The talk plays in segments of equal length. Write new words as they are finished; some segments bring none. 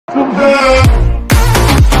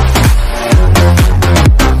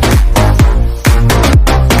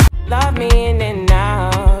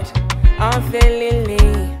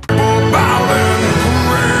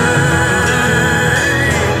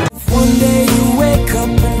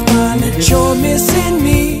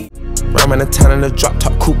I'm in a town in a drop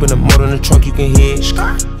top coupe in the motor in the trunk, you can hear it.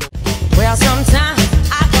 Well, sometimes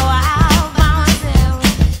I go out by myself,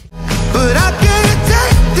 but I can't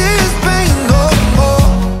take this pain no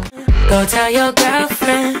more. Go tell your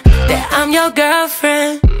girlfriend that I'm your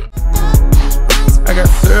girlfriend. I got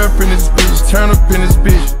syrup in this bitch, turn up in this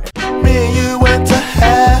bitch. Me and you went to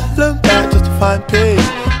hell and back just to find peace.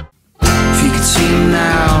 If you could see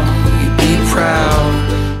now, you'd be proud.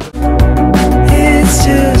 It's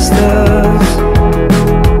just us.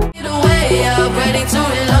 Get away, I'm ready to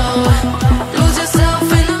reload. Lose yourself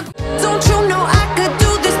in the... Don't you know I could do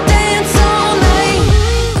this dance all night?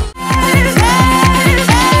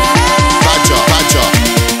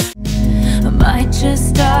 I might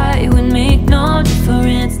just die, it would make no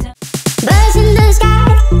difference. Birds in the sky,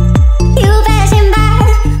 you passing by.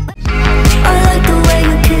 I like the way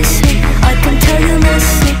you kiss it, I can tell you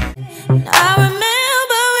miss it. I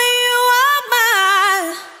remember when you were mine,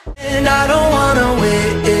 And I don't wanna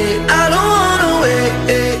wait, I don't wanna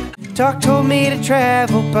wait. Doc told me to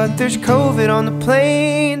travel, but there's COVID on the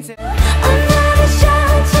planes. I'm not a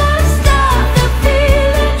shot to stop the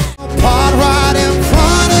feeling. Part right in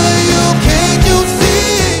front of you, can't you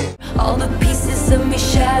see? all the pieces of me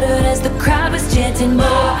shattered as the crowd was chanting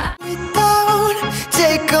more. Don't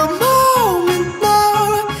take a moment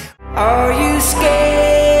more. Are you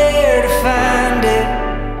scared to find it?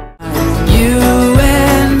 You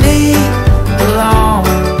and me alone.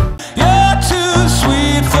 You're too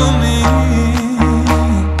sweet for me.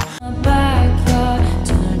 My backyard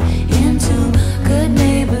turned into good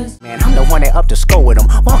neighbors. Man, I'm the one that up to score with him.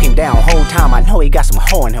 Walking down whole time, I know he got some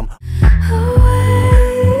hoe in him.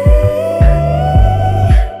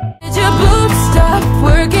 Did your boobs stop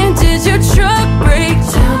working? Did your truck break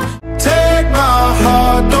down? Take my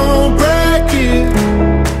heart, don't break it.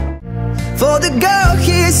 For the girl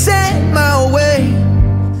he sent my way.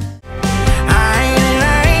 I ain't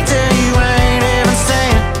lying to you, I ain't even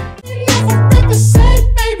saying.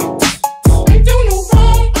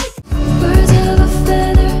 Birds of a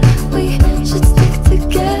feather, we should stick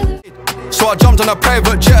together. So I jumped on a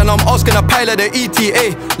private jet and I'm asking a pilot the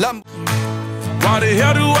ETA. Why the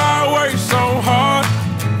hell do I work so hard?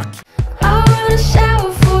 I wanna shower.